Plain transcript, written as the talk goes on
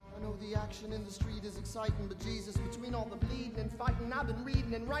action in the street is exciting, but Jesus, between all the bleeding and fighting, I've been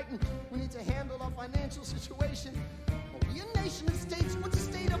reading and writing. We need to handle our financial situation. Are we a nation of states? What's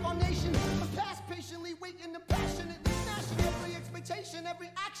the state of our nation? I'm past patiently waiting and passionately smashing every expectation, every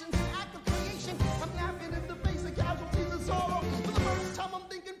action's an act of creation. I'm laughing in the face of casualties and sorrow. For the first time, I'm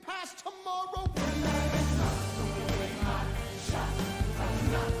thinking past tomorrow.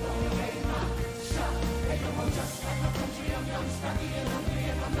 Just like my country, I'm young, stocky, and hungry,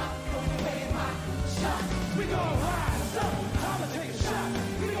 and I'm not throwing away my shot. We gon' rise up, time to take a shot.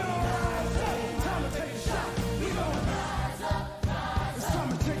 We gon' rise up, time to take a shot. We gon' rise up, it's time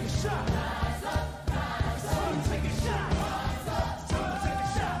to take a shot. Rise up, it's time to take a shot. Rise up, time to take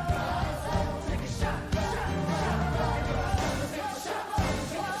a shot. Rise up, take a shot.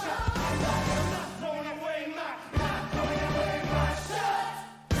 I'm not throwing away my shot.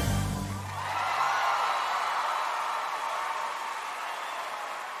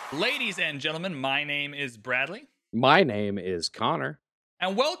 Ladies and gentlemen, my name is Bradley. My name is Connor.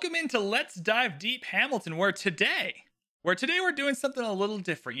 And welcome into Let's Dive Deep Hamilton, where today we're doing something a little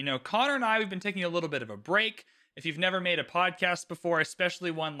different. You know, Connor and I, we've been taking a little bit of a break. If you've never made a podcast before,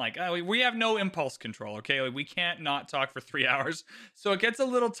 especially one like, we have no impulse control, okay? Like, we can't not talk for 3 hours. So it gets a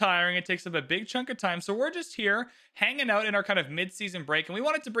little tiring. It takes up a big chunk of time. So we're just here hanging out in our kind of mid-season break. And we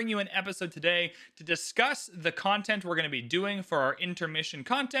wanted to bring you an episode today to discuss the content we're going to be doing for our intermission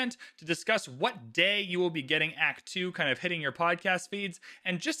content, to discuss what day you will be getting Act 2 kind of hitting your podcast feeds,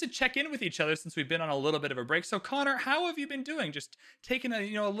 and just to check in with each other since we've been on a little bit of a break. So Connor, how have you been doing? Just taking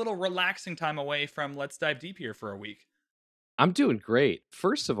a little relaxing time away from Let's Dive Deep here for a week. I'm doing great.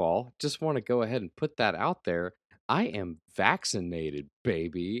 First of all, just want to go ahead and put that out there. I am vaccinated,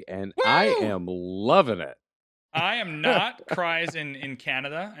 baby, and Woo! I am loving it. I am not. Cries in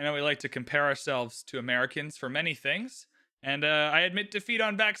Canada. I know we like to compare ourselves to Americans for many things, and I admit defeat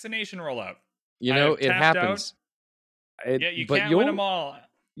on vaccination rollout. You know, it happens. You can't win them all.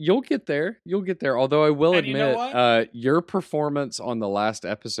 You'll get there. You'll get there. Although I will And you know admit, what? your performance on the last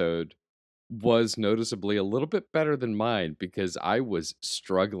episode was noticeably a little bit better than mine because I was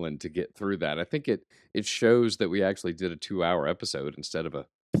struggling to get through that. I think it shows that we actually did a 2-hour episode instead of a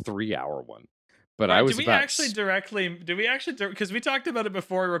 3-hour one. But I was did we actually because we talked about it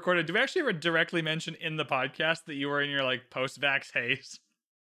before we recorded, do we actually ever directly mention in the podcast that you were in your like post-vax haze?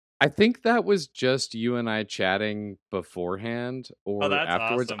 I think that was just you and I chatting beforehand or that's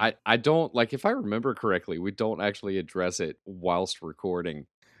afterwards. awesome. I don't, like, if I remember correctly, we don't actually address it whilst recording.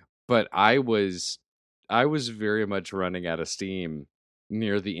 But I was very much running out of steam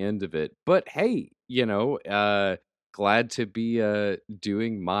near the end of it. But hey, glad to be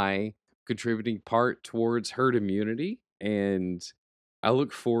doing my contributing part towards herd immunity, and I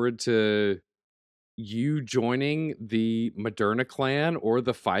look forward to you joining the Moderna clan or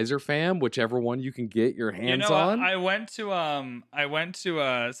the Pfizer fam, whichever one you can get your hands on. I went to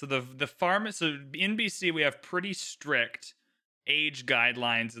so the pharmacy. So in BC we have pretty strict age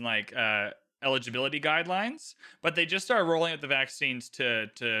guidelines and like eligibility guidelines, but they just started rolling out the vaccines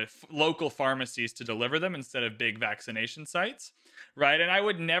to local pharmacies to deliver them instead of big vaccination sites, right? And I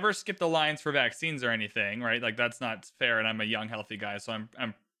would never skip the lines for vaccines or anything, right? Like, that's not fair, and I'm a young healthy guy, so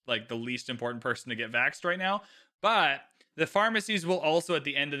I'm like the least important person to get vaxxed right now. But the pharmacies will also, at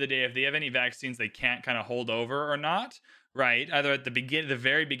the end of the day, if they have any vaccines they can't kind of hold over or not, right, either at the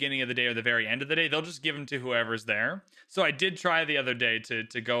very beginning of the day or the very end of the day, they'll just give them to whoever's there. So I did try the other day to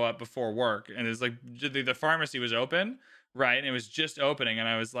go up before work, and it's like the pharmacy was open, right, and it was just opening, and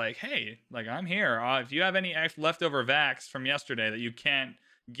I was like, hey, like, I'm here. If you have any leftover vax from yesterday that you can't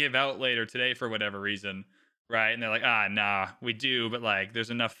give out later today for whatever reason, right, and they're like, nah, we do, but like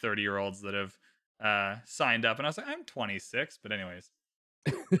there's enough 30-year-olds that have signed up, and I was like, I'm 26, but anyways.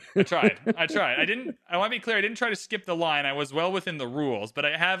 I tried. I want to be clear, I didn't try to skip the line. I was well within the rules, but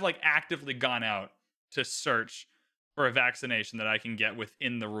I have like actively gone out to search for a vaccination that I can get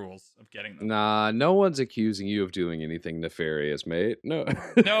within the rules of getting them. Nah, no one's accusing you of doing anything nefarious, mate. No.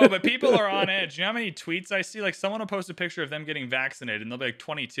 No, but people are on edge. You know how many tweets I see? Like, someone will post a picture of them getting vaccinated and they'll be like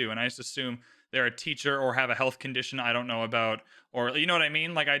 22, and I just assume they're a teacher or have a health condition I don't know about, or you know what I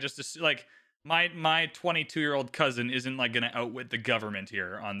mean? Like, I just like my 22-year-old cousin isn't like going to outwit the government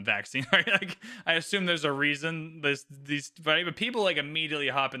here on vaccine, right? Like, I assume there's a reason these, right? But people like immediately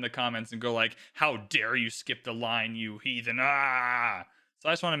hop in the comments and go like, how dare you skip the line, you heathen. So I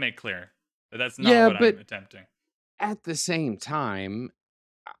just want to make clear that that's not what I'm attempting. At the same time,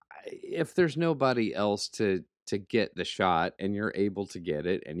 if there's nobody else to get the shot and you're able to get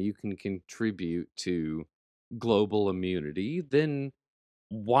it and you can contribute to global immunity, then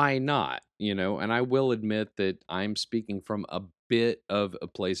why not? And I will admit that I'm speaking from a bit of a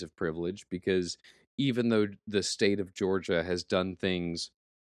place of privilege because even though the state of Georgia has done things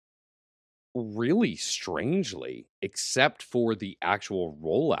really strangely, except for the actual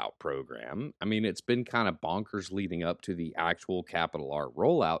rollout program. I mean, it's been kind of bonkers leading up to the actual capital R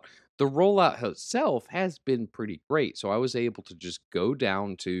rollout. The rollout itself has been pretty great. So I was able to just go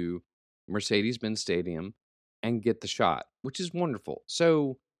down to Mercedes-Benz Stadium and get the shot, which is wonderful.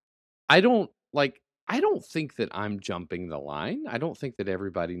 So I don't think that I'm jumping the line. I don't think that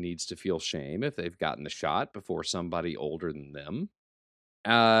everybody needs to feel shame if they've gotten the shot before somebody older than them.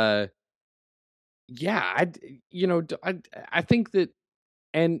 Uh yeah, I think that,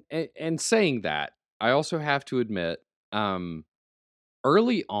 and saying that, I also have to admit, um,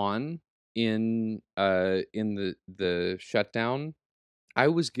 early on in the shutdown, I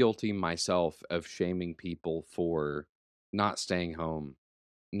was guilty myself of shaming people for not staying home,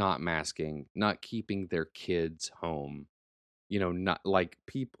 not masking, not keeping their kids home. Not like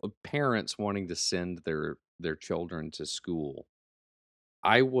people, parents wanting to send their children to school.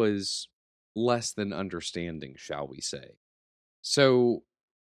 I was less than understanding, shall we say. So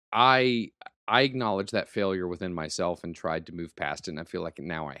I I acknowledge that failure within myself and tried to move past it, and I feel like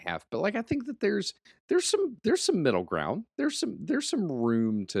now I have. But like I think that there's some middle ground. There's some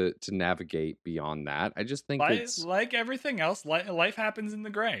room to navigate beyond that. I just think it's Like everything else, life happens in the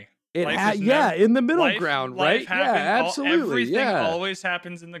gray. in the middle ground, right? Life happens. Yeah, absolutely. Everything Yeah. always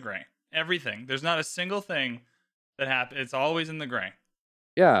happens in the gray. Everything. There's not a single thing that happens. It's always in the gray.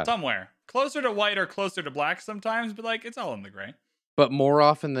 Yeah. Somewhere. Closer to white or closer to black sometimes, but like it's all in the gray. But more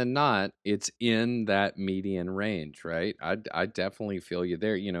often than not, it's in that median range, right? I definitely feel you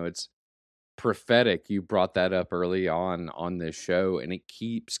there. It's prophetic. You brought that up early on this show, and it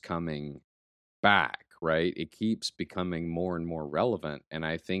keeps coming back, right? It keeps becoming more and more relevant. And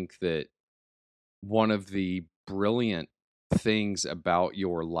I think that one of the brilliant things about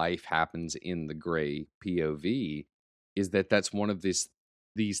your life happens in the gray POV is that that's one of these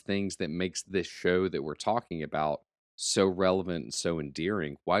things that makes this show that we're talking about so relevant and so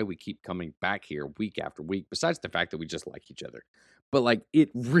endearing, why we keep coming back here week after week, besides the fact that we just like each other. But like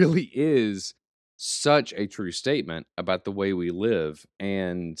it really is such a true statement about the way we live.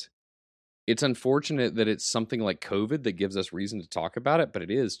 And it's unfortunate that it's something like COVID that gives us reason to talk about it, but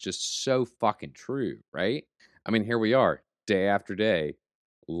it is just so fucking true, right? I mean, here we are, day after day,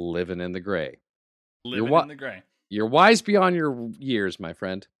 living in the gray. Living in the gray. You're wise beyond your years, my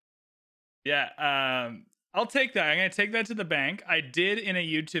friend. Yeah, I'll take that. I'm going to take that to the bank. I did in a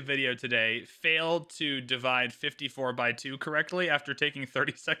YouTube video today fail to divide 54 by 2 correctly after taking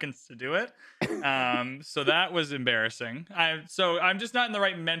 30 seconds to do it. So that was embarrassing. I'm just not in the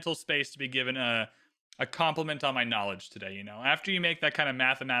right mental space to be given a compliment on my knowledge today. After you make that kind of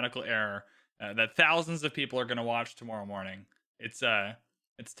mathematical error that thousands of people are going to watch tomorrow morning, it's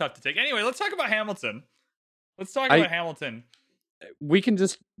tough to take. Anyway, let's talk about Hamilton. Hamilton. We can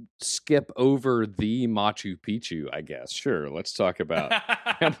just skip over the Machu Picchu, I guess. Sure, let's talk about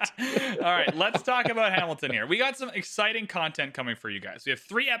Hamilton. All right, let's talk about Hamilton here. We got some exciting content coming for you guys. We have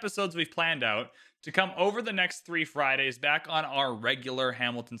 3 episodes we've planned out to come over the next 3 Fridays back on our regular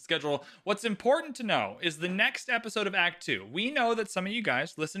Hamilton schedule. What's important to know is the next episode of Act 2. We know that some of you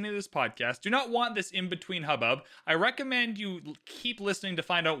guys listening to this podcast do not want this in-between hubbub. I recommend you keep listening to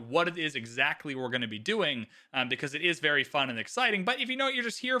find out what it is exactly we're going to be doing because it is very fun and exciting. But if you know you're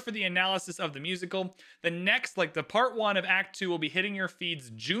just here for the analysis of the musical, the next, the part 1 of Act 2 will be hitting your feeds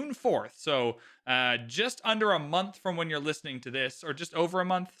June 4th. So just under a month from when you're listening to this, or just over a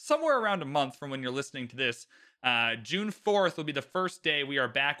month, somewhere around a month from when you're listening to this. June 4th will be the first day we are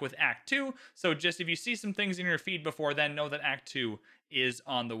back with Act 2. So just if you see some things in your feed before then, know that Act 2 is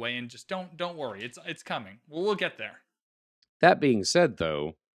on the way, and just don't worry. It's coming. We'll get there. That being said,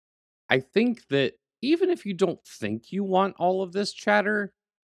 though, I think that even if you don't think you want all of this chatter,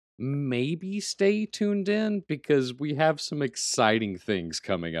 maybe stay tuned in because we have some exciting things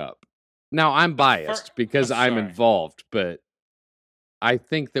coming up. Now, I'm biased because I'm involved, but I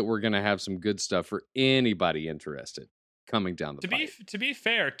think that we're going to have some good stuff for anybody interested coming down the pipe. To be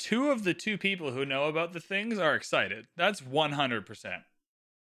fair, 2 of the 2 people who know about the things are excited. That's 100%.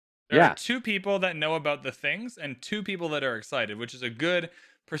 There are 2 people that know about the things and 2 people that are excited, which is a good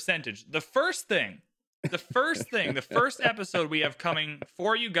percentage. The first episode we have coming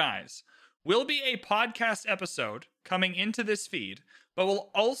for you guys will be a podcast episode coming into this feed, but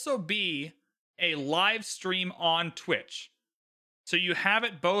will also be a live stream on Twitch. So you have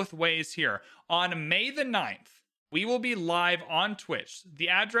it both ways here. On May the 9th, we will be live on Twitch. The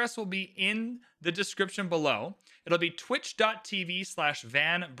address will be in the description below. It'll be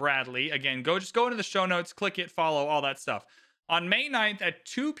twitch.tv/Van Bradley. Again, just go into the show notes, click it, follow, all that stuff. On May 9th at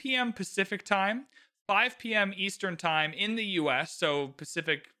 2 p.m. Pacific time, 5 p.m. Eastern time in the US, so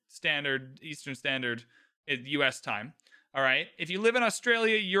Pacific Standard, Eastern Standard, US time. All right. If you live in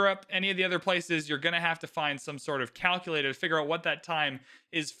Australia, Europe, any of the other places, you're going to have to find some sort of calculator to figure out what that time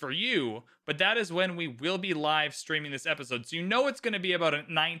is for you. But that is when we will be live streaming this episode. So you know it's going to be about a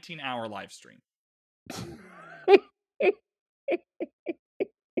 19-hour live stream.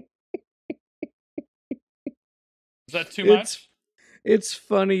 Is that too much? It's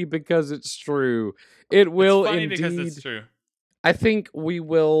funny because it's true. It will it's funny indeed. Because it's true. I think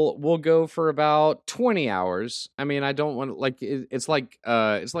we'll go for about 20 hours. I mean, I don't want like it's like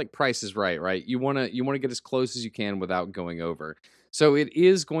Price is Right? You want to get as close as you can without going over. So it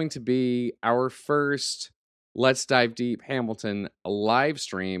is going to be our first Let's Dive Deep Hamilton live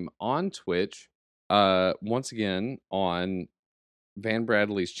stream on Twitch. Once again on Van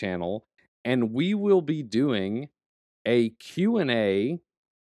Bradley's channel, and we will be doing a Q&A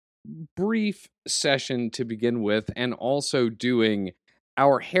brief session to begin with, and also doing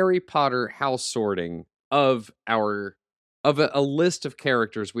our Harry Potter house sorting of a list of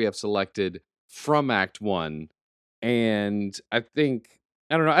characters we have selected from Act 1. And I think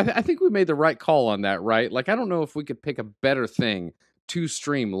we made the right call on that, right? Like, I don't know if we could pick a better thing to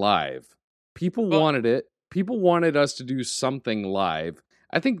stream live. People wanted it. People wanted us to do something live.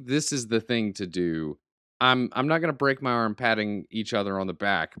 I think this is the thing to do. I'm not going to break my arm patting each other on the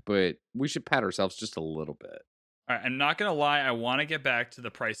back, but we should pat ourselves just a little bit. All right, I'm not going to lie. I want to get back to the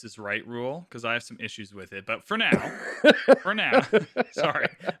Price is Right rule because I have some issues with it. But for now, sorry.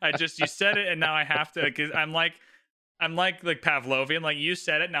 You said it and now I have to, because I'm like Pavlovian. Like, you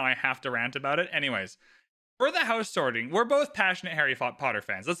said it, now I have to rant about it. Anyways, for the house sorting, we're both passionate Harry Potter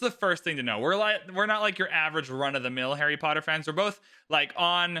fans. That's the first thing to know. We're not like your average run-of-the-mill Harry Potter fans. We're both like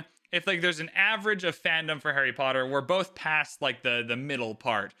on... If like there's an average of fandom for Harry Potter, we're both past like the middle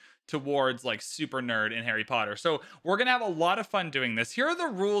part towards like super nerd in Harry Potter. So we're going to have a lot of fun doing this. Here are the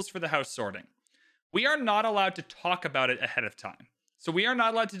rules for the house sorting. We are not allowed to talk about it ahead of time. So we are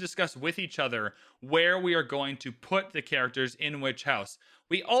not allowed to discuss with each other where we are going to put the characters in which house.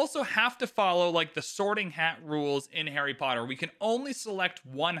 We also have to follow like the sorting hat rules in Harry Potter. We can only select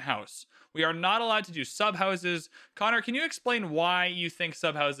one house. We are not allowed to do sub-houses. Connor, can you explain why you think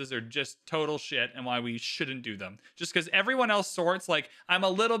sub-houses are just total shit and why we shouldn't do them? Just because everyone else sorts, like, I'm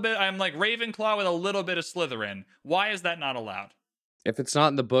like Ravenclaw with a little bit of Slytherin. Why is that not allowed? If it's not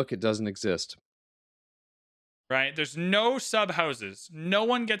in the book, it doesn't exist. Right? There's no sub-houses. No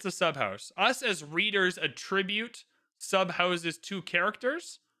one gets a sub-house. Us as readers attribute sub-houses to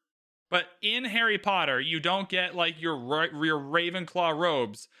characters. But in Harry Potter, you don't get like your Ravenclaw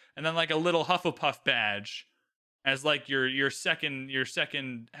robes and then like a little Hufflepuff badge as like your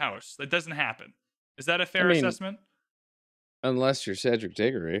second house. That doesn't happen. Is that a fair assessment? Unless you're Cedric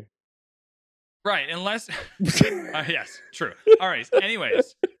Diggory. Right, unless yes, true. All right.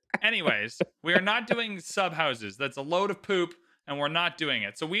 Anyways, we are not doing sub-houses. That's a load of poop and we're not doing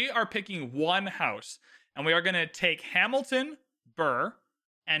it. So we are picking one house and we are going to take Hamilton, Burr,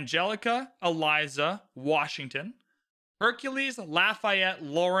 Angelica, Eliza, Washington, Hercules, Lafayette,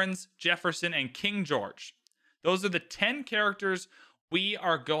 Lawrence, Jefferson, and King George. Those are the 10 characters we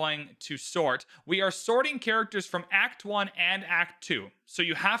are going to sort. We are sorting characters from Act 1 and Act 2. So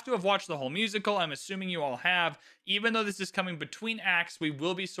you have to have watched the whole musical. I'm assuming you all have. Even though this is coming between acts, we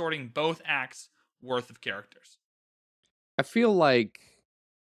will be sorting both acts worth of characters. I feel like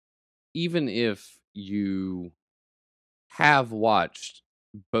even if you have watched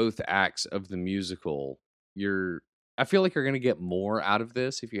both acts of the musical, I feel like you're going to get more out of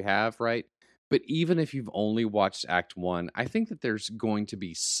this if you have, right? But even if you've only watched Act 1, I think that there's going to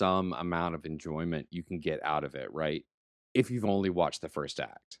be some amount of enjoyment you can get out of it, right? If you've only watched the first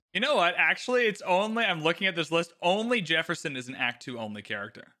act. You know what? Actually, I'm looking at this list, only Jefferson is an Act 2 only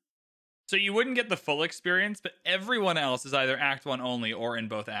character. So you wouldn't get the full experience, but everyone else is either Act 1 only or in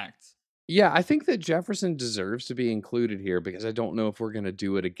both acts. Yeah, I think that Jefferson deserves to be included here because I don't know if we're going to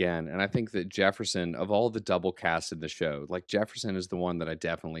do it again. And I think that Jefferson, of all the double casts in the show, like Jefferson is the one that I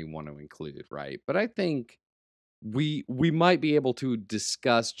definitely want to include, right? But I think we might be able to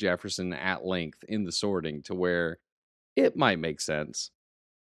discuss Jefferson at length in the sorting to where it might make sense.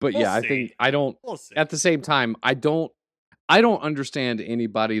 But We'll yeah, see. We'll see. At the same time, I don't understand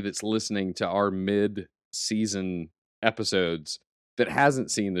anybody that's listening to our mid-season episodes that hasn't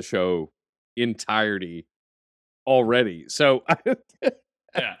seen the show entirety already. So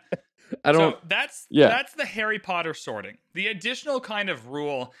yeah. I don't. So that's the Harry Potter sorting. The additional kind of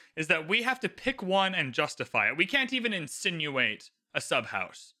rule is that we have to pick one and justify it. We can't even insinuate a sub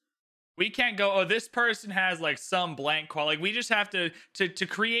house. We can't go, oh, this person has like some blank quality. Like, we just have to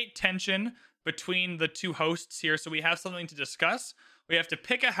create tension between the two hosts here, so we have something to discuss. We have to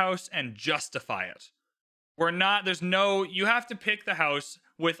pick a house and justify it. You have to pick the house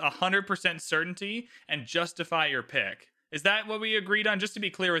with 100% certainty and justify your pick. Is that what we agreed on? Just to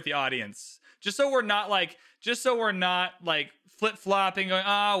be clear with the audience. Just so we're not like flip-flopping, going,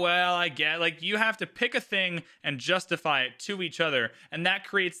 oh, well, I get, like, you have to pick a thing and justify it to each other, and that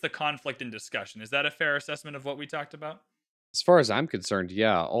creates the conflict and discussion. Is that a fair assessment of what we talked about? As far as I'm concerned,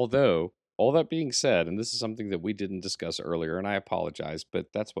 yeah. Although, all that being said, and this is something that we didn't discuss earlier, and I apologize,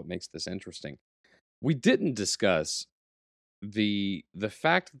 but that's what makes this interesting. We didn't discuss the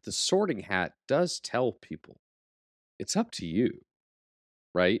fact that the sorting hat does tell people it's up to you,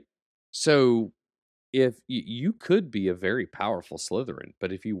 right? So if you could be a very powerful Slytherin,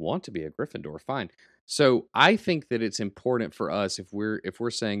 but if you want to be a Gryffindor, fine. So I think that it's important for us, if we're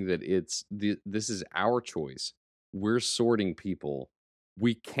saying that this is our choice, we're sorting people,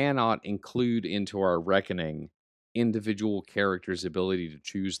 we cannot include into our reckoning individual characters' ability to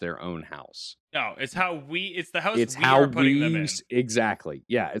choose their own house. No, it's the house we are putting them in. Exactly.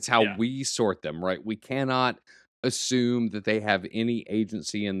 Yeah, it's how we sort them, right? We cannot assume that they have any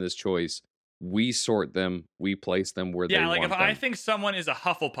agency in this choice. We sort them, we place them where they want them. Yeah, like if I think someone is a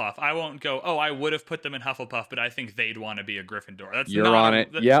Hufflepuff, I won't go, oh, I would have put them in Hufflepuff, but I think they'd want to be a Gryffindor. You're on it.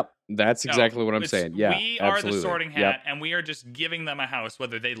 Yep, that's exactly what I'm saying. Yeah, we are the sorting hat, and we are just giving them a house,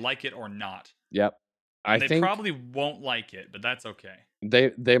 whether they like it or not. Yep. They probably won't like it, but that's okay.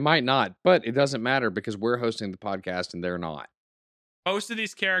 They might not, but it doesn't matter because we're hosting the podcast and they're not. Most of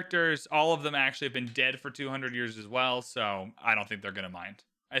these characters, all of them actually have been dead for 200 years as well, so I don't think they're going to mind.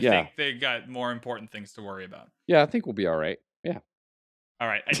 I think they got more important things to worry about. Yeah, I think we'll be all right. Yeah. All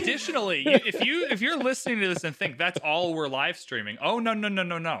right. Additionally, if you're listening to this and think that's all we're live streaming, oh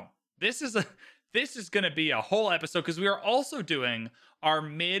no. This is going to be a whole episode because we are also doing our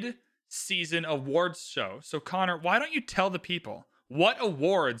mid-season awards show. So Connor, why don't you tell the people what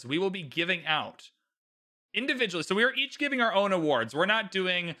awards we will be giving out individually? So we are each giving our own awards. We're not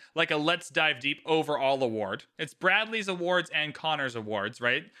doing like a Let's Dive Deep overall award. It's Bradley's awards and Connor's awards,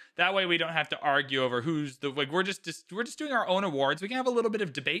 right? That way we don't have to argue over who's the, like, we're just doing our own awards. We can have a little bit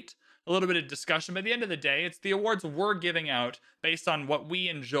of debate, a little bit of discussion, but at the end of the day, it's the awards we're giving out based on what we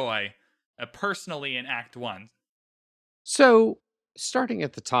enjoy personally in Act 1. So, starting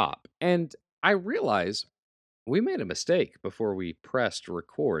at the top, and I realize we made a mistake before we pressed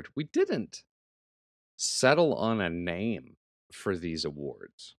record. We didn't settle on a name for these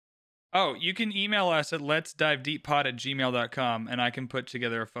awards. Oh, you can email us at letsdivedeeppod@gmail.com and I can put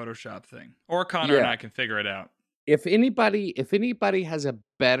together a Photoshop thing. Or Connor and I can figure it out. If anybody has a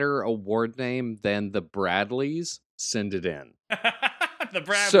better award name than the Bradleys, send it in. The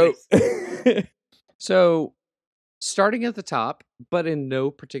Bradleys. So, starting at the top, but in no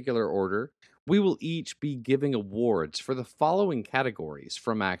particular order, we will each be giving awards for the following categories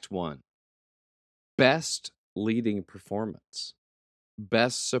from Act 1. Best leading performance,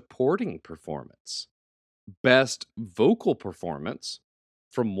 best supporting performance, best vocal performance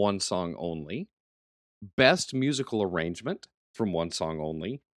from one song only, best musical arrangement from one song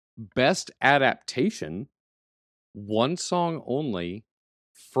only, best adaptation, one song only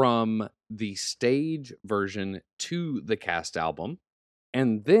from the stage version to the cast album,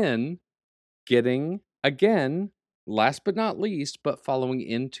 and then getting, again, last but not least, but following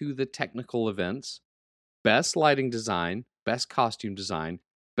into the technical events, best lighting design, best costume design,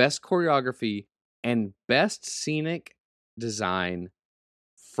 best choreography, and best scenic design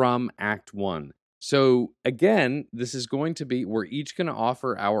from Act 1. So again, this is going to be, we're each going to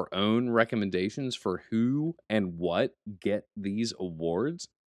offer our own recommendations for who and what get these awards.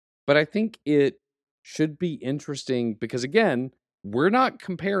 But I think it should be interesting because, again, we're not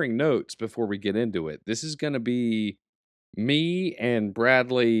comparing notes before we get into it. This is going to be me and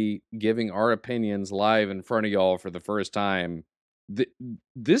Bradley giving our opinions live in front of y'all for the first time.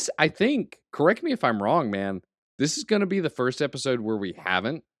 This, I think, correct me if I'm wrong, man, this is going to be the first episode where we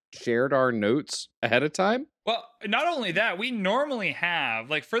haven't shared our notes ahead of time. Well, not only that, we normally have,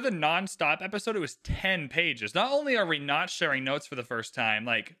 like, for the nonstop episode, it was 10 pages. Not only are we not sharing notes for the first time,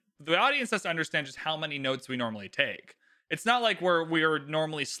 like, the audience has to understand just how many notes we normally take. It's not like we're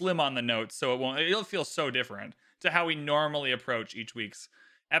normally slim on the notes, so it'll feel so different to how we normally approach each week's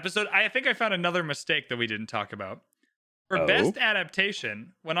episode. I think I found another mistake that we didn't talk about. For best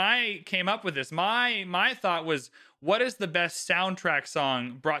adaptation, when I came up with this, my thought was, what is the best soundtrack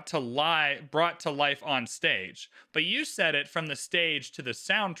song brought to life on stage? But you said it from the stage to the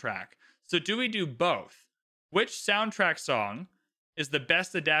soundtrack. So do we do both? Which soundtrack song is the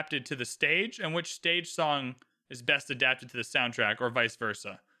best adapted to the stage, and which stage song is best adapted to the soundtrack, or vice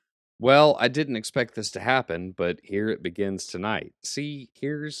versa? Well, I didn't expect this to happen, but here it begins tonight. See,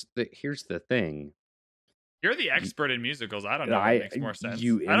 here's the thing. You're the expert in musicals. I don't know what makes more sense.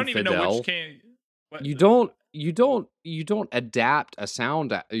 You I don't even know infidel. which came. What, You don't adapt a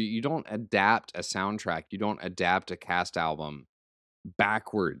soundtrack. You don't adapt a cast album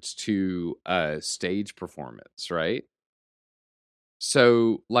backwards to a stage performance, right?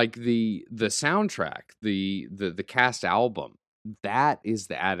 So like the soundtrack, the cast album, that is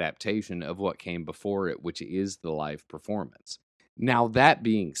the adaptation of what came before it, which is the live performance. Now, that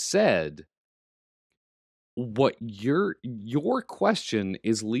being said, what your question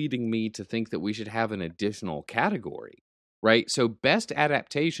is leading me to think that we should have an additional category, right? So best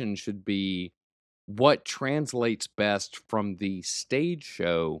adaptation should be what translates best from the stage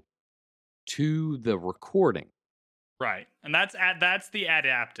show to the recording. Right, and that's the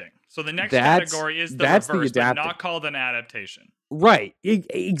adapting. So the next That's category is the that's the reverse, but adapting. not called an adaptation. Right.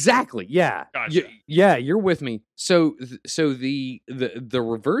 Exactly. Yeah. Gotcha. Yeah, you're with me. So the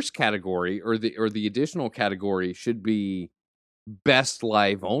reverse category or the additional category should be best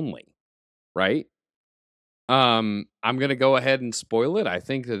live only, right? I'm going to go ahead and spoil it. I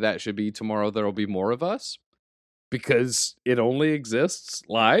think that should be Tomorrow There'll Be More of Us, because it only exists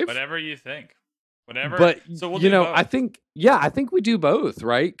live. Whatever you think. Whatever. But so we'll do both. I think we do both,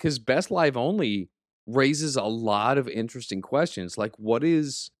 right? Cuz best live only raises a lot of interesting questions, like what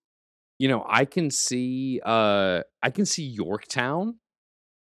is, I can see Yorktown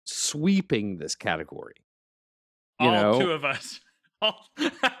sweeping this category. All two of us.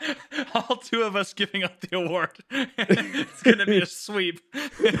 All two of us giving up the award. It's going to be a sweep.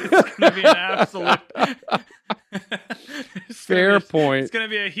 It's going to be an absolute. Fair point. It's going to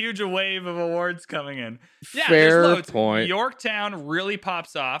be a huge wave of awards coming in. Yeah, fair point. Yorktown really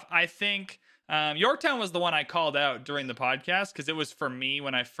pops off. I think Yorktown was the one I called out during the podcast because it was for me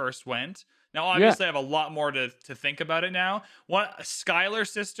when I first went. Now, obviously, I have a lot more to think about it now. What Schuyler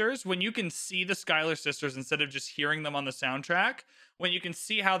Sisters, when you can see the Schuyler Sisters instead of just hearing them on the soundtrack, when you can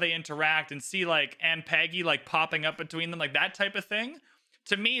see how they interact and see like Aunt Peggy like popping up between them, like that type of thing,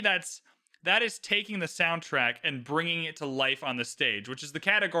 to me, that is taking the soundtrack and bringing it to life on the stage, which is the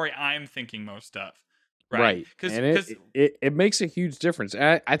category I'm thinking most of. Right. And it makes a huge difference.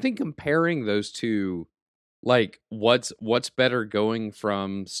 I think comparing those two, like what's better going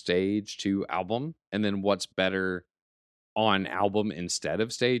from stage to album, and then what's better on album instead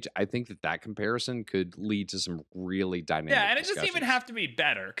of stage, I think that comparison could lead to some really dynamic and it doesn't even have to be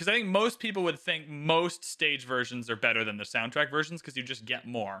better, because I think most people would think most stage versions are better than the soundtrack versions because you just get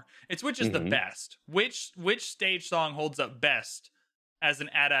more. It's which is the best. Which stage song holds up best as an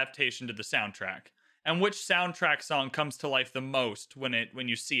adaptation to the soundtrack, and which soundtrack song comes to life the most when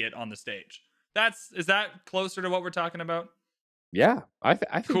you see it on the stage. Is that closer to what we're talking about? Yeah, I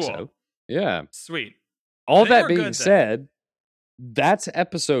think cool. so. Yeah. Sweet. All that being said, that's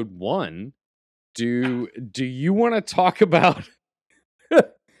episode 1. Do you want to talk about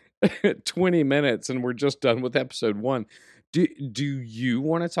 20 minutes and we're just done with episode 1? Do you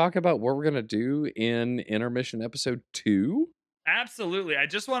want to talk about what we're going to do in intermission episode 2? Absolutely. I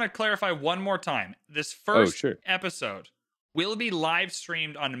just want to clarify one more time. This first episode will be live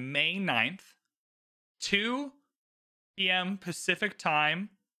streamed on May 9th, 2 p.m. Pacific time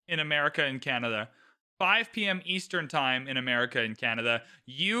in America and Canada, 5 p.m. Eastern time in America and Canada.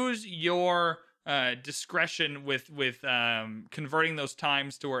 Use your discretion with converting those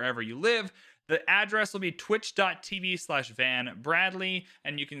times to wherever you live. The address will be twitch.tv/VanBradley,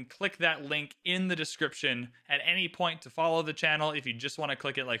 and you can click that link in the description at any point to follow the channel. If you just want to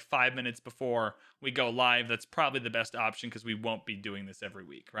click it like 5 minutes before we go live, that's probably the best option because we won't be doing this every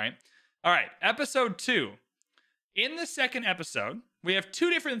week, right? All right, episode 2. In the second episode, we have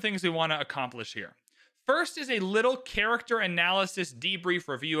 2 different things we want to accomplish here. First is a little character analysis debrief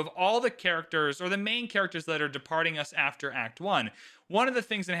review of all the characters, or the main characters that are departing us after Act 1. One of the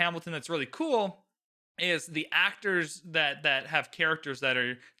things in Hamilton that's really cool is the actors that have characters that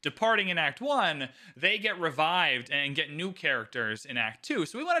are departing in Act 1, they get revived and get new characters in Act 2.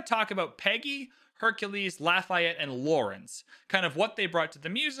 So we want to talk about Peggy, Hercules, Lafayette, and Lawrence. Kind of what they brought to the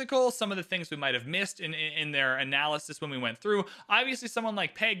musical, some of the things we might have missed in their analysis when we went through. Obviously, someone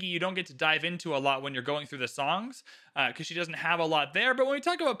like Peggy, you don't get to dive into a lot when you're going through the songs, because she doesn't have a lot there. But when we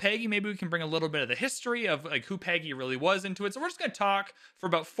talk about Peggy, maybe we can bring a little bit of the history of like who Peggy really was into it. So we're just going to talk for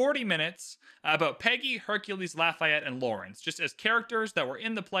about 40 minutes about Peggy, Hercules, Lafayette, and Lawrence, just as characters that were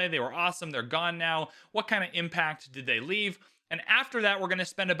in the play. They were awesome. They're gone now. What kind of impact did they leave? And after that, we're going to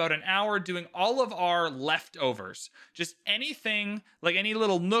spend about an hour doing all of our leftovers. Just anything, like any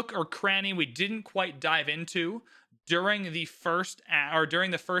little nook or cranny we didn't quite dive into during the first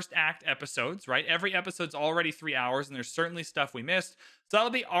act episodes, right? Every episode's already 3 hours, and there's certainly stuff we missed. So that'll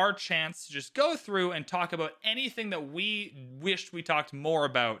be our chance to just go through and talk about anything that we wished we talked more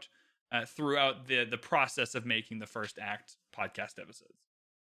about throughout the process of making the first act podcast episodes.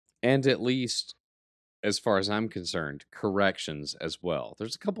 And at least, as far as I'm concerned, corrections as well.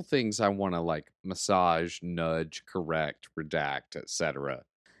 There's a couple things I want to like massage, nudge, correct, redact, etc.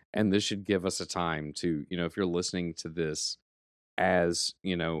 And this should give us a time to, if you're listening to this as,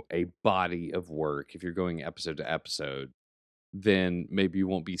 a body of work, if you're going episode to episode, then maybe you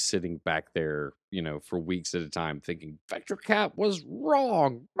won't be sitting back there, for weeks at a time thinking Vector Cat was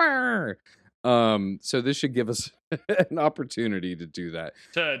wrong. So this should give us an opportunity to do that.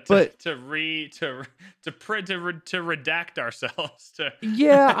 To redact ourselves.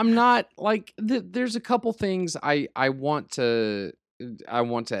 Yeah, I'm not like there's a couple things I want to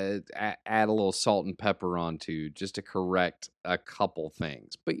add a little salt and pepper onto just to correct a couple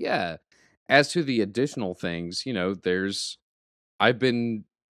things. But yeah, as to the additional things, I've been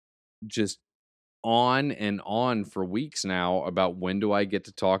just on and on for weeks now about when do I get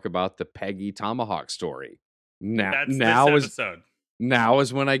to talk about the Peggy Tomahawk story. Now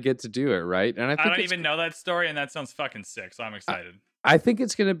is when I get to do it, right? And I think I don't even know that story, and that sounds fucking sick, so I'm excited. I think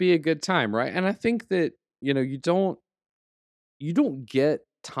it's going to be a good time, right? And I think that, you don't get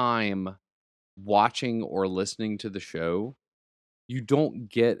time watching or listening to the show. You don't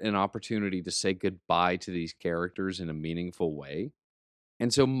get an opportunity to say goodbye to these characters in a meaningful way.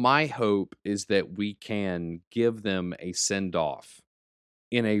 And so my hope is that we can give them a send-off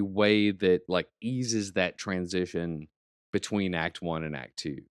in a way that like eases that transition between Act 1 and Act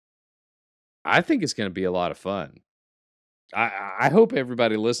 2. I think it's going to be a lot of fun. I hope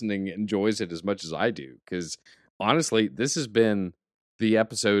everybody listening enjoys it as much as I do, because honestly, this has been the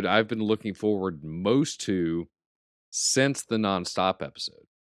episode I've been looking forward most to since the nonstop episode.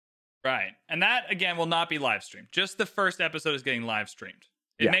 Right. And that, again, will not be live streamed. Just the first episode is getting live streamed.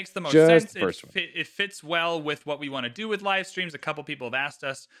 It makes the most sense. It fits well with what we want to do with live streams. A couple people have asked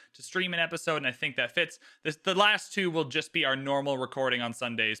us to stream an episode, and I think that fits. The last two will just be our normal recording on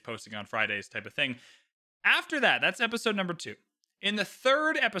Sundays, posting on Fridays type of thing. After that, that's episode number 2. In the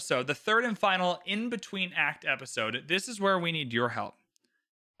third episode, the third and final in-between act episode, this is where we need your help.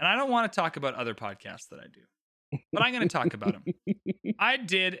 And I don't want to talk about other podcasts that I do, but I'm going to talk about them. I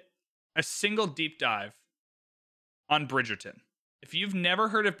did a single deep dive on Bridgerton. If you've never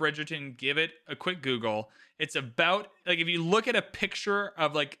heard of Bridgerton, give it a quick Google. It's about, like, if you look at a picture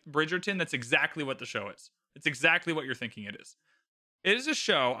of, like, Bridgerton, that's exactly what the show is. It's exactly what you're thinking it is. It is a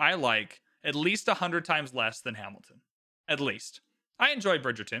show I like at least 100 times less than Hamilton. At least. I enjoyed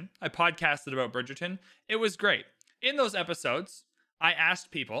Bridgerton. I podcasted about Bridgerton. It was great. In those episodes, I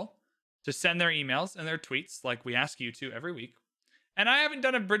asked people to send their emails and their tweets, like we ask you to every week. And I haven't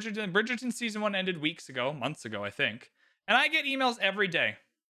done a Bridgerton. Bridgerton season 1 ended months ago, I think. And I get emails every day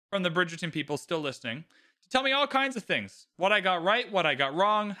from the Bridgerton people still listening to tell me all kinds of things. What I got right, what I got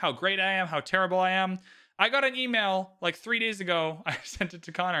wrong, how great I am, how terrible I am. I got an email like 3 days ago, I sent it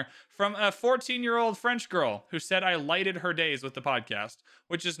to Connor, from a 14-year-old French girl who said I lighted her days with the podcast,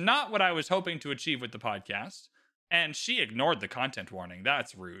 which is not what I was hoping to achieve with the podcast. And she ignored the content warning.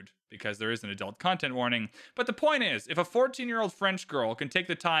 That's rude, because there is an adult content warning. But the point is, if a 14-year-old French girl can take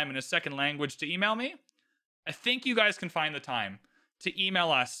the time in a second language to email me, I think you guys can find the time to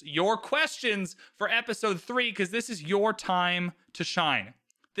email us your questions for episode 3, because this is your time to shine.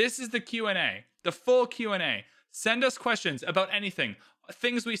 This is the Q&A, the full Q&A. Send us questions about anything,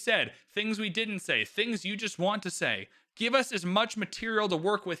 things we said, things we didn't say, things you just want to say. Give us as much material to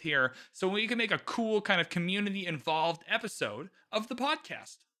work with here so we can make a cool kind of community-involved episode of the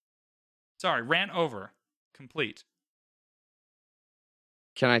podcast. Sorry, rant over. Complete.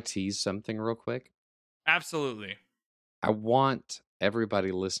 Can I tease something real quick? Absolutely. I want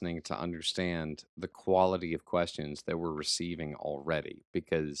everybody listening to understand the quality of questions that we're receiving already,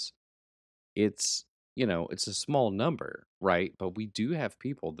 because it's a small number, right? But we do have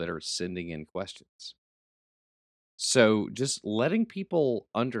people that are sending in questions. So just letting people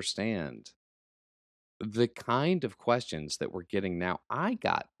understand the kind of questions that we're getting now. I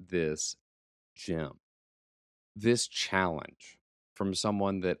got this challenge from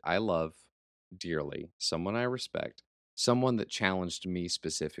someone that I love dearly, someone I respect, someone that challenged me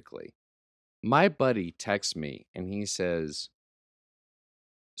specifically. My buddy texts me and he says,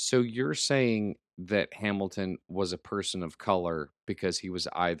 "So you're saying that Hamilton was a person of color because he was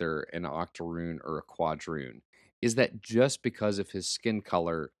either an octoroon or a quadroon?" is that just because of his skin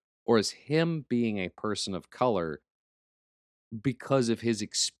color, or is him being a person of color because of his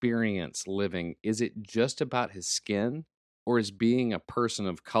experience living, is it just about his skin, or is being a person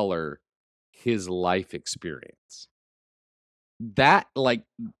of color his life experience? That, like,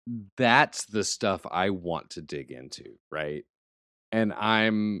 that's the stuff I want to dig into, right? And I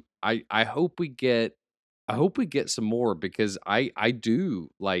hope we get some more, because I do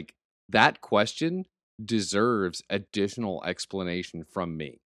like that question deserves additional explanation from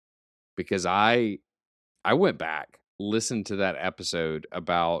me, because I went back, listened to that episode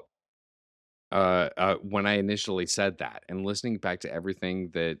about when I initially said that, and listening back to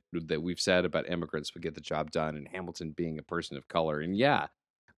everything that we've said about immigrants would get the job done, and Hamilton being a person of color, and yeah,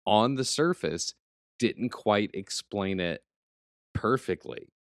 on the surface, didn't quite explain it perfectly.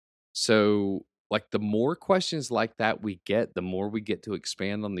 So, like, the more questions like that we get, the more we get to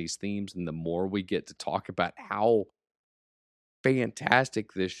expand on these themes, and the more we get to talk about how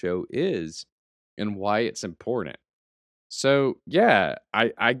fantastic this show is and why it's important. So, yeah,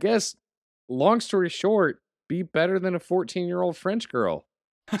 I guess, long story short, be better than a 14-year-old French girl.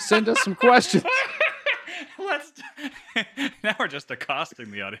 Send us some questions. Let's now we're just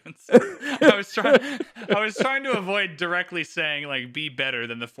accosting the audience. I was trying to avoid directly saying, like, be better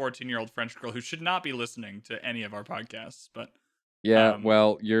than the 14-year-old French girl who should not be listening to any of our podcasts, but yeah,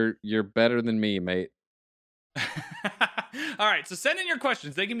 well, you're better than me, mate. All right, so send in your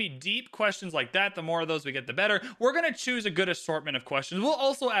questions. They can be deep questions like that. The more of those we get, the better. We're going to choose a good assortment of questions. We'll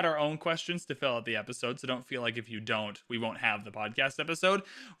also add our own questions to fill out the episode, so don't feel like if you don't, we won't have the podcast episode,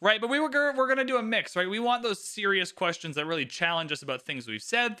 right? But we're going to do a mix, right? We want those serious questions that really challenge us about things we've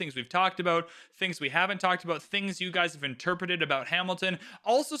said, things we've talked about, things we haven't talked about, things you guys have interpreted about Hamilton.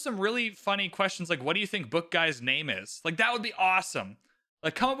 Also, some really funny questions like, what do you think Book Guy's name is? Like, that would be awesome.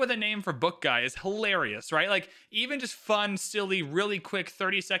 Like, come up with a name for Book Guy is hilarious, right? Like, even just fun, silly, really quick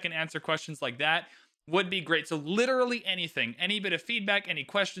 30-second answer questions like that would be great. So literally anything, any bit of feedback, any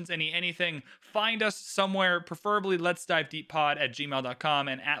questions, anything, find us somewhere, preferably Let's Dive Deep Pod at gmail.com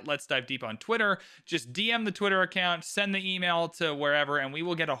and at Let's Dive Deep on Twitter. Just DM the Twitter account, send the email to wherever, and we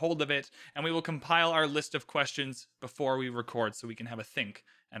will get a hold of it, and we will compile our list of questions before we record so we can have a think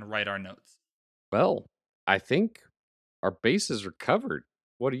and write our notes. Well, I think our bases are covered.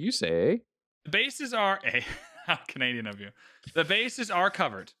 What do you say, eh? The bases are how Canadian of you. The bases are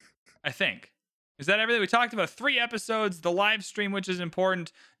covered, I think. Is that everything? We talked about 3 episodes, the live stream, which is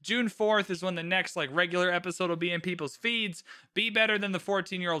important. June 4th is when the next regular episode will be in people's feeds. Be better than the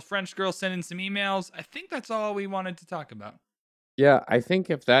 14-year-old French girl. Send in some emails. I think that's all we wanted to talk about. Yeah, I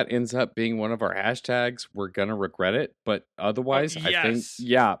think if that ends up being one of our hashtags, we're gonna regret it. But otherwise, yes. I think,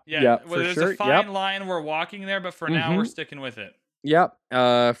 yeah, well, for there's sure. a fine line we're walking there, but for now, we're sticking with it. Yep.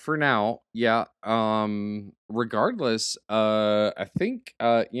 For now, yeah. Regardless, I think,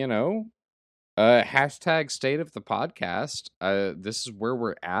 hashtag state of the podcast. This is where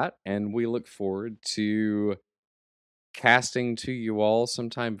we're at, and we look forward to casting to you all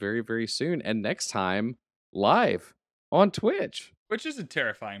sometime very, very soon, and next time live on Twitch, which is a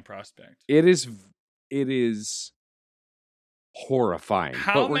terrifying prospect. It is horrifying,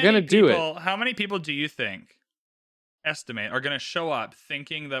 but we're gonna do it. How many people do you think estimate are going to show up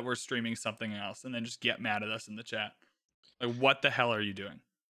thinking that we're streaming something else and then just get mad at us in the chat? Like, what the hell are you doing?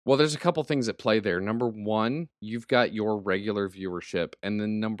 Well, there's a couple things at play there. Number one, you've got your regular viewership. And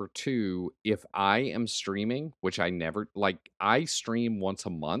then number two, if I am streaming, which I never, I stream once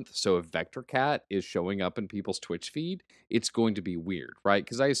a month. So if VectorCat is showing up in people's Twitch feed, it's going to be weird, right?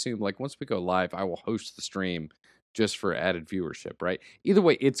 Because I assume, once we go live, I will host the stream just for added viewership, right? Either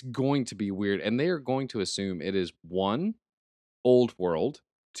way, it's going to be weird. And they are going to assume it is 1, Old World,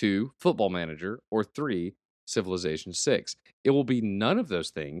 2, Football Manager, or 3, Civilization 6. It will be none of those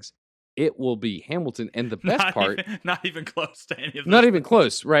things. It will be Hamilton. And the best not even close to any of those. Not even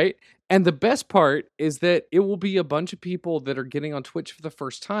close, right? And the best part is that it will be a bunch of people that are getting on Twitch for the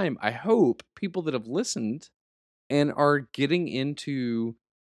first time. I hope people that have listened and are getting into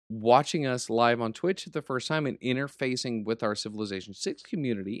watching us live on Twitch for the first time and interfacing with our Civilization 6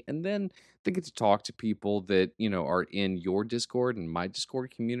 community, and then they get to talk to people that, are in your Discord and my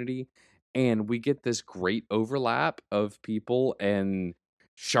Discord community, and we get this great overlap of people, and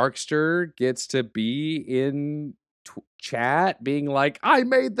Sharkster gets to be in chat being like, I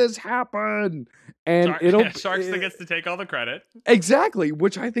made this happen, and Sharkster gets to take all the credit. Exactly,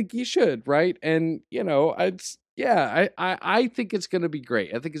 which I think he should, right? And it's I think it's going to be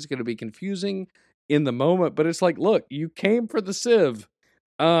great. I think it's going to be confusing in the moment, but it's like, look, you came for the Civ.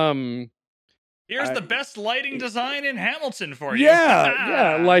 Yeah, Here's the best lighting design in Hamilton for you.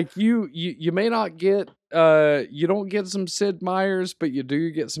 Yeah. Like you may not get you don't get some Sid Meier's, but you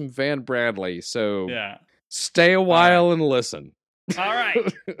do get some Van Bradley. So yeah. Stay a while and listen. All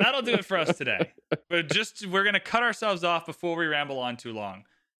right. That'll do it for us today. But we're going to cut ourselves off before we ramble on too long.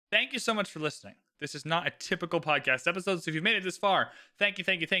 Thank you so much for listening. This is not a typical podcast episode, so if you've made it this far, thank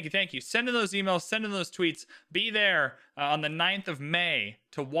you. Send in those emails, send in those tweets. Be there on the 9th of May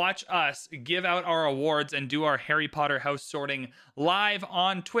to watch us give out our awards and do our Harry Potter house sorting live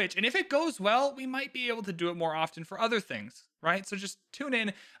on Twitch. And if it goes well, we might be able to do it more often for other things, right? So just tune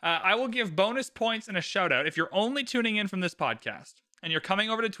in. I will give bonus points and a shout out if you're only tuning in from this podcast and you're coming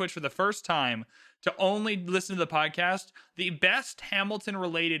over to Twitch for the first time to only listen to the podcast. The best Hamilton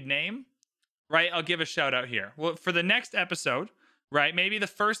related name, right? I'll give a shout out here. Well, for the next episode, right? Maybe the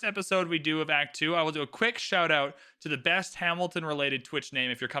first episode we do of Act 2, I will do a quick shout out to the best Hamilton related Twitch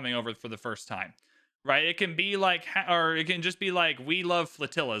name if you're coming over for the first time, right? It can be like, or it can just be like, we love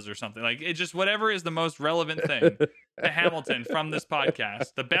flotillas or something. Like, it just, whatever is the most relevant thing to Hamilton from this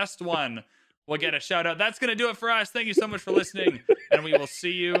podcast. The best one will get a shout out. That's going to do it for us. Thank you so much for listening, and we will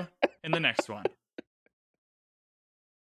see you in the next one.